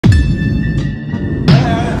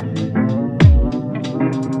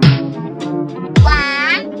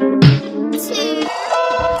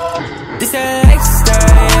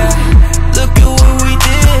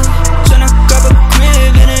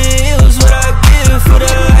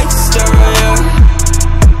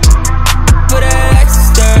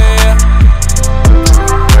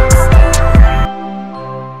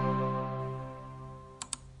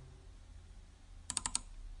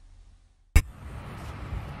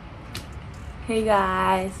Hey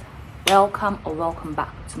guys, welcome or welcome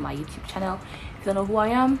back to my YouTube channel. If you don't know who I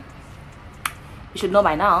am, you should know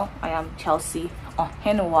by now. I am Chelsea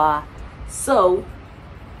Ohenwa. So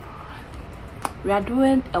we are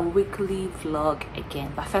doing a weekly vlog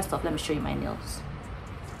again, but first off, let me show you my nails.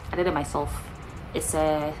 I did it myself. It's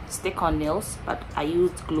a stick-on nails, but I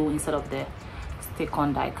used glue instead of the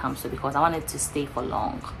stick-on that it comes with because I want it to stay for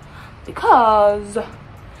long. Because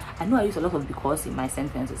I know I use a lot of because in my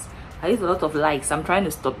sentences. I use a lot of likes. I'm trying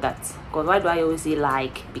to stop that. Because why do I always say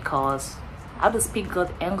like? Because I have to speak good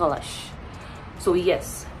English. So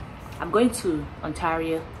yes, I'm going to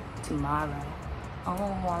Ontario tomorrow. Oh,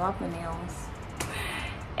 I love the nails.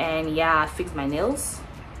 And yeah, I fixed my nails.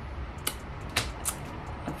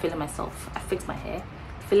 I'm feeling myself. I fixed my hair.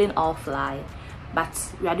 Feeling all fly.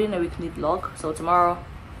 But we are doing a weekly vlog. So tomorrow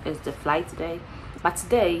is the flight day. But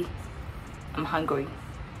today, I'm hungry.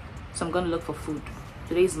 So I'm going to look for food.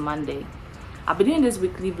 Today is Monday. I've been doing these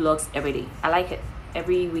weekly vlogs every day. I like it.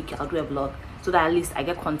 Every week I'll do a vlog so that at least I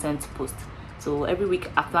get content to post. So every week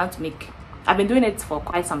I plan to make, I've been doing it for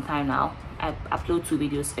quite some time now. I upload 2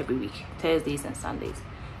 videos every week, Thursdays and Sundays.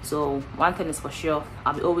 So one thing is for sure,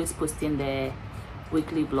 I'll be always posting the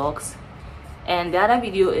weekly vlogs. And the other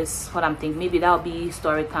video is what I'm thinking, maybe that'll be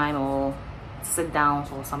story time or sit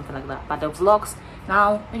downs or something like that. But the vlogs,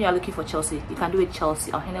 now when you're looking for Chelsea, you can do it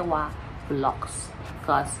Chelsea or Henewa vlogs.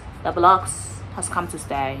 Because the vlogs has come to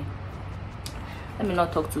stay. Let me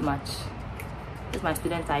not talk too much. This is my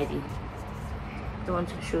student ID. I want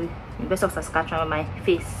to show you University of Saskatchewan on my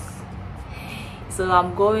face. So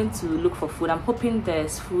I'm going to look for food. I'm hoping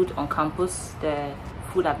there's food on campus, the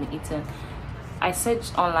food I've been eating. I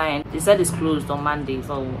searched online, they said it's closed on Monday,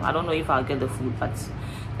 so I don't know if I'll get the food, but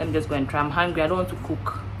let me just go and try. I'm hungry. I don't want to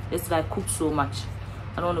cook. Yesterday I cooked so much.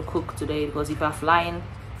 I don't want to cook today because if I'm flying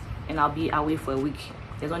and I'll be away for a week,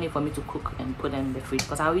 there's no need for me to cook and put them in the fridge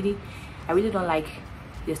because I really don't like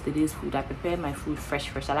yesterday's food. I prepare my food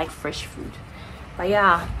fresh. I like fresh food. But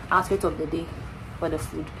yeah, outfit of the day for the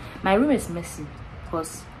food. My room is messy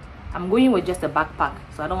because I'm going with just a backpack,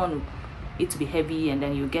 so I don't want it to be heavy and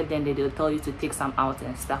then you get there and they'll tell you to take some out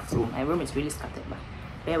and stuff. So my room is really scattered, but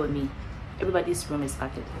bear with me. Everybody's room is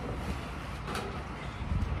scattered.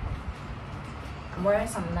 I'm wearing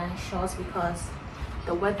some nice shorts because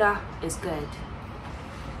the weather is good,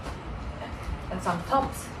 and some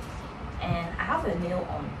tops, and I have a nail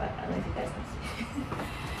on, but I don't know if you guys can see.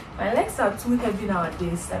 My legs are too heavy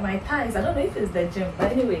nowadays, and my thighs, I don't know if it's the gym,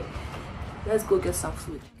 but anyway, let's go get some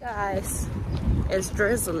food. Guys, it's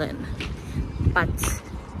drizzling, but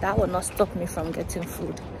that will not stop me from getting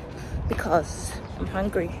food because I'm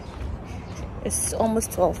hungry. It's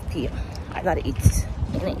almost 12 p.m. I gotta eat.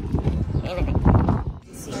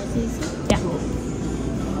 Yeah.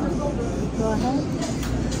 Go ahead.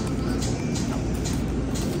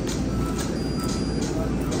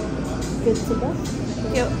 Good to go.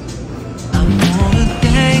 Yep. I wanna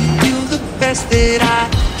thank you the best that I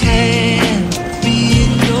can.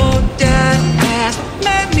 Being your dad has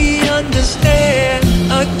made me understand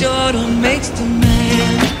a daughter makes the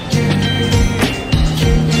man.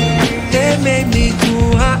 That made me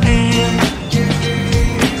who I am.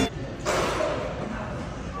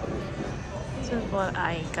 What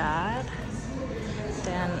I got.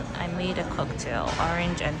 Then I made a cocktail,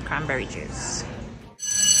 orange and cranberry juice.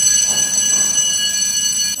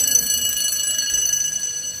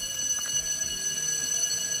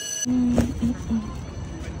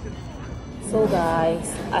 So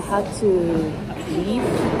guys, I had to leave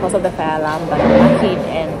because of the fire alarm, but I'm back in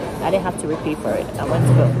and I didn't have to repay for it. I went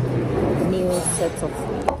to the new set of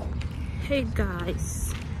food. Hey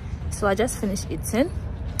guys, so I just finished eating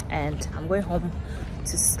and I'm going home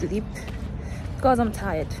to sleep because I'm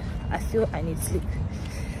tired. I feel I need sleep.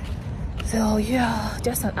 So yeah,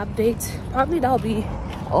 just an update. Probably that'll be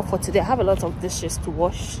all for today. I have a lot of dishes to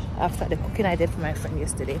wash after the cooking I did for my friend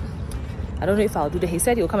yesterday. I don't know if I'll do that. He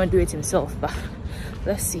said he'll come and do it himself, but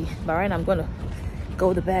let's see. But right now I'm gonna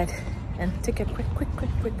go to bed and take a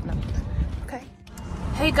quick nap. Okay.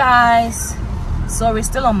 Hey guys, so we're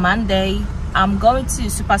still on Monday. I'm going to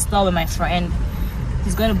Superstore with my friend.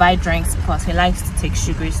 He's going to buy drinks because he likes to take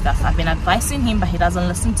sugary stuff. I've been advising him, but he doesn't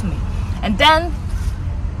listen to me. And then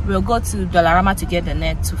we'll go to Dollarama to get the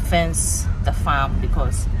net to fence the farm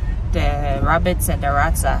because the rabbits and the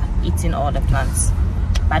rats are eating all the plants.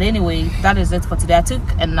 But anyway, that is it for today. I took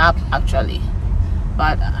a nap actually,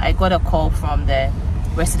 but I got a call from the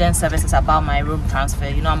resident services about my room transfer.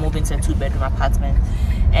 You know, I'm moving to a 2-bedroom apartment.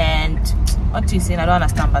 And what do you say? I don't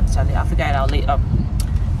understand, but actually I'll figure it out later.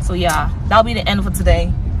 So yeah, that'll be the end for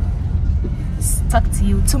today. Talk to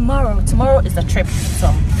you tomorrow. Tomorrow is the trip,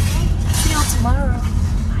 so see you tomorrow.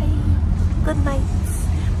 Good night,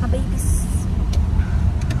 my babies.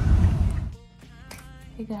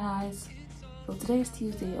 Hey guys, so today is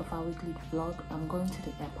Tuesday of our weekly vlog. I'm going to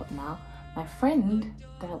the airport now. My friend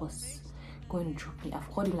that was going to drop me,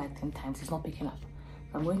 I've called him like 10 times, he's not picking up.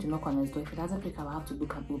 So I'm going to knock on his door. If he doesn't pick up, I have to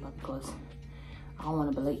book an Uber because I don't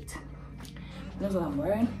want to be late. That's what I'm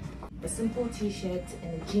wearing. A simple t-shirt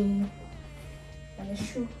and a jean and a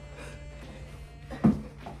shoe.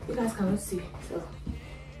 You guys cannot see, so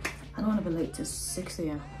I don't want to be late. It's 6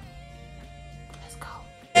 a.m. Let's go.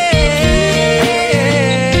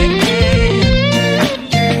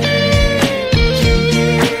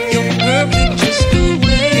 You're perfect just the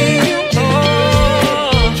way you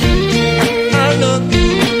are. I love you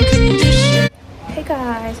unconditionally. Hey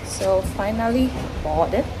guys, so finally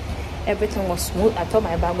boarded. Everything was smooth. I thought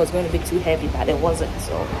my bag was going to be too heavy, but it wasn't,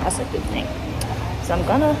 so that's a good thing. So I'm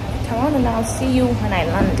gonna turn around and I'll see you when I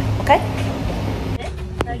land, okay?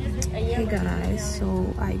 Hey guys,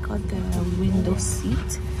 so I got the window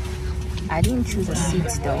seat. I didn't choose a seat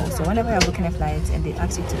though, so whenever you're booking a flight and they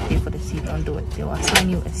ask you to pay for the seat, don't do it. They will assign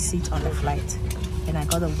you a seat on the flight, and I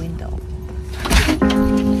got a window.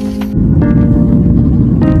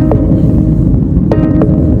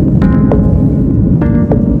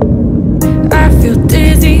 I feel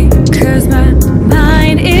dizzy, cause my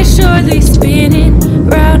mind is surely spinning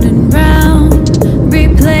round and round,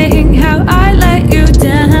 replaying how I let you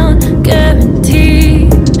down.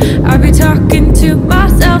 Guaranteed I'll be talking to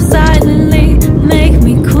myself silently, make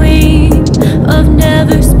me queen of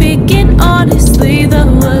never speaking honestly the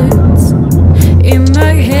words in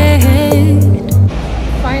my head.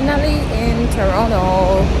 Finally in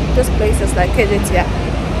Toronto. This place is like KJT.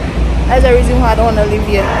 That's the reason why I don't want to live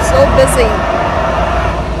here. So busy.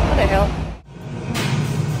 What the hell?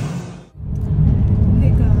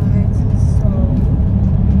 Hey guys, so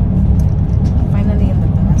I'm finally in the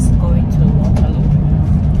bus going to Waterloo.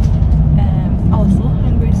 I was so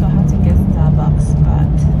hungry, so I had to get Starbucks, but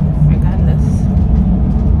regardless,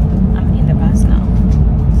 I'm in the bus now.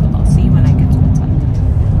 So I'll see you when I get to Waterloo.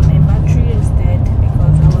 My battery is dead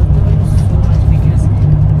because I was doing so much videos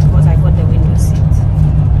because I got the window seat.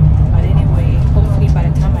 But anyway, hopefully by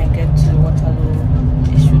the time I get to Waterloo,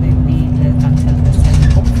 it shouldn't be less than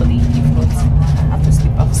 10%. Hopefully, if not, I have to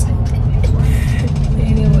sleep outside.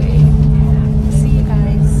 Anyway, see you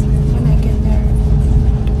guys when I get there.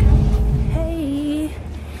 Hey,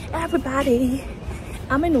 everybody,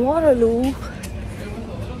 I'm in Waterloo.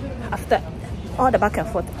 After all the back and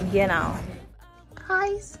forth, I'm here now.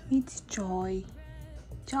 Guys, meet Joy.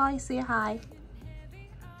 Joy, say hi.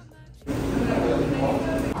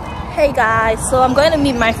 Hey guys, so I'm going to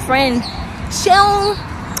meet my friend Sean.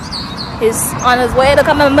 He's on his way to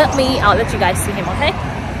come and meet me. I'll let you guys see him, okay?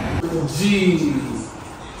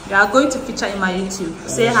 Jeez. You are going to feature in my YouTube.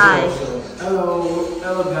 Say hi.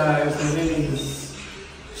 Hello guys. My name is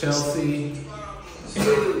Chelsea.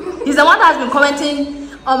 He's the one that has been commenting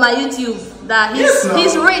on my YouTube that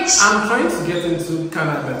he's rich. I'm trying to get into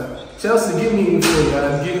Canada. Chelsea, give me info,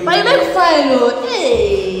 guys. Give me. But you make fun, though.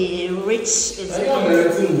 Hey, rich is it.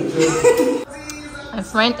 My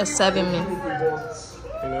friend is serving me.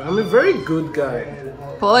 You know, I'm a very good guy.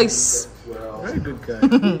 Boys. Very good guy.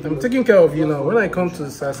 I'm taking care of you now. When I come to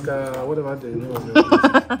Saska, whatever they know.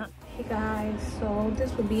 Hey guys, so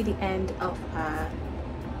this will be the end of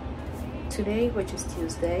today, which is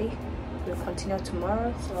Tuesday. We'll continue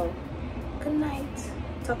tomorrow, so good night.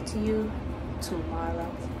 Talk to you tomorrow.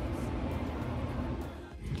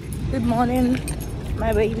 Good morning,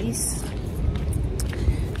 my babies.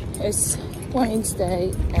 It's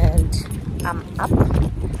Wednesday and I'm up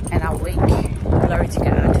and awake. Glory to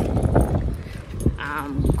God.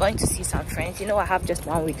 I'm going to see some friends. You know, I have just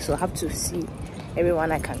 1 week, so I have to see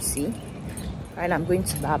everyone I can see. And I'm going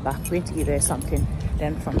to Baba, I'm going to give her something.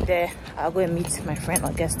 Then from there, I'll go and meet my friend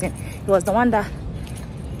Augustine. He was the one that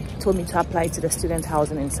told me to apply to the student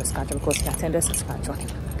housing in Saskatchewan because he attended Saskatchewan.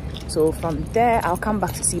 So from there, I'll come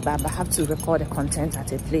back to see Baba. I have to record the content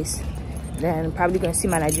at a place. Then probably going to see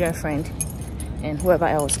my Nigerian friend and whoever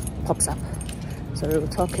else pops up. So we'll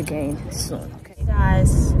talk again soon. Okay, hey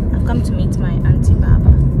guys, I've come to meet my Auntie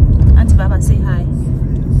Baba. Auntie Baba, say hi.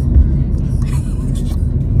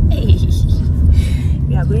 Hey.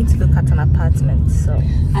 We are going to look at an apartment, so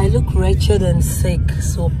I look wretched and sick,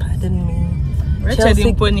 so pardon me.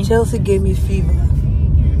 Chelsea gave me fever.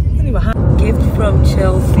 Gift from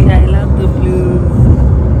Chelsea. I love the blue.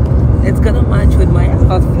 It's gonna match with my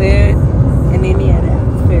outfit and any other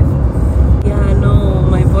outfit. Yeah, I know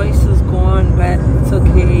my voice is gone, but it's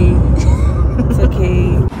okay. It's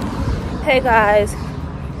okay. Hey guys,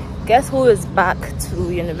 guess who is back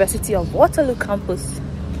to University of Waterloo campus?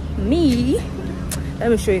 me.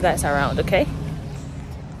 Let me show you guys around, okay?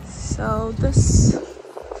 So this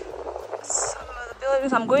some of the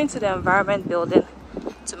buildings. I'm going to the environment building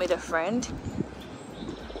to meet a friend.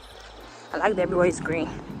 I like that everywhere is green.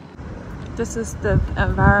 This is the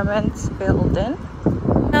environment building.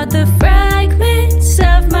 Out the fragments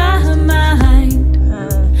of my mind,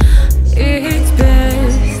 it's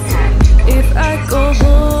best if I go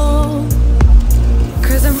home,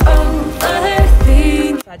 'cause I'm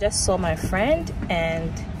overthinking. I just saw my friend and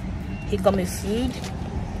he got me food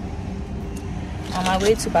on my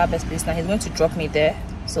way to Barber's place. Now he's going to drop me there,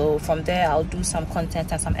 so from there I'll do some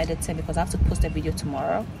content and some editing because I have to post a video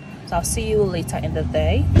tomorrow. So I'll see you later in the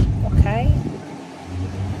day, okay?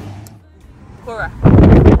 Cora.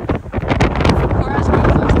 Cora's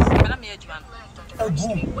breakfast. I'm here, Juan.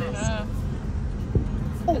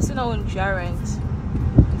 It's in our insurance.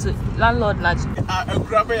 It's a landlord nudge. I'm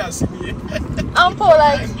grabbing a city. I'm poor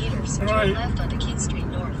like. Right. Left onto King Street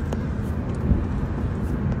North.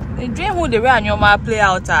 The dream who the way and your man play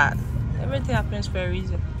out at. Everything happens for a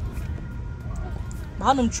reason. But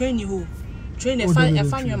how do train you who? Train a fan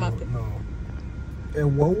your map. No. A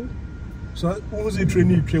wow. So who's the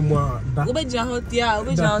training came more? We'll be down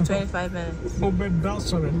 25 minutes. Oh, but that's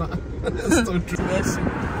sorry. That's not true.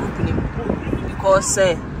 Because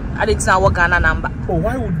I didn't know what Ghana number. Oh,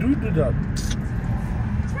 why would you do that?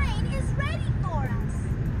 Train is ready for us.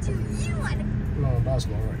 To you and No, that's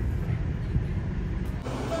not right.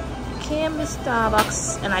 Came to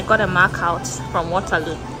Starbucks and I got a mark out from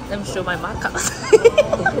Waterloo. Let me show my mark out.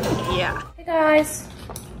 Yeah. Hey guys.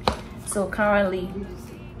 So currently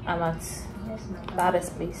I'm at Barber's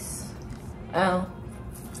place. The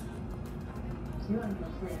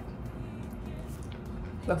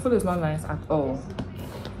food is not nice at all.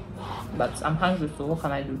 But I'm hungry, so what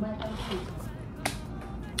can I do?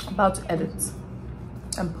 About to edit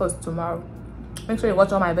and post tomorrow. Make sure you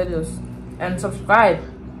watch all my videos and subscribe.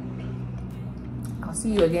 I'll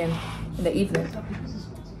see you again in the evening.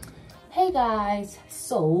 Hey guys,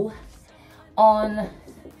 so on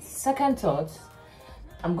second thought,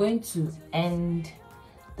 I'm going to end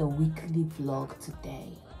the weekly vlog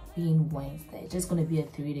today, being Wednesday. It's just going to be a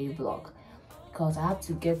 3-day vlog because I have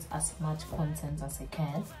to get as much content as I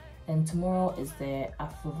can. And tomorrow is the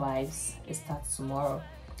Afro Vibes. It starts tomorrow.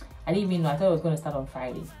 I didn't even know. I thought it was going to start on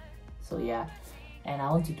Friday. So yeah, and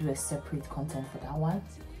I want to do a separate content for that one.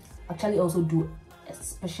 Actually also do a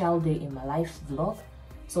special day in my life vlog.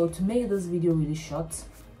 So to make this video really short,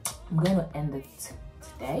 I'm going to end it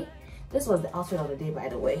today. This was the outfit of the day, by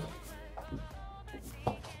the way.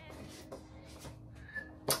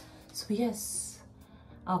 So yes,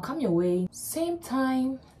 I'll come your way same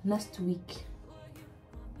time next week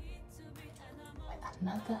with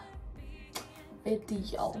another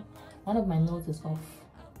video. One of my notes is off.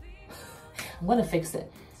 I'm gonna fix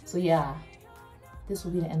it. So yeah, this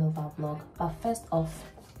will be the end of our vlog. But first off,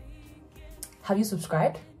 have you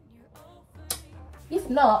subscribed? If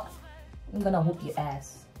not, I'm gonna whoop your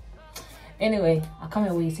ass. Anyway, I'll come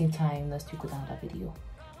your way same time next week with another video.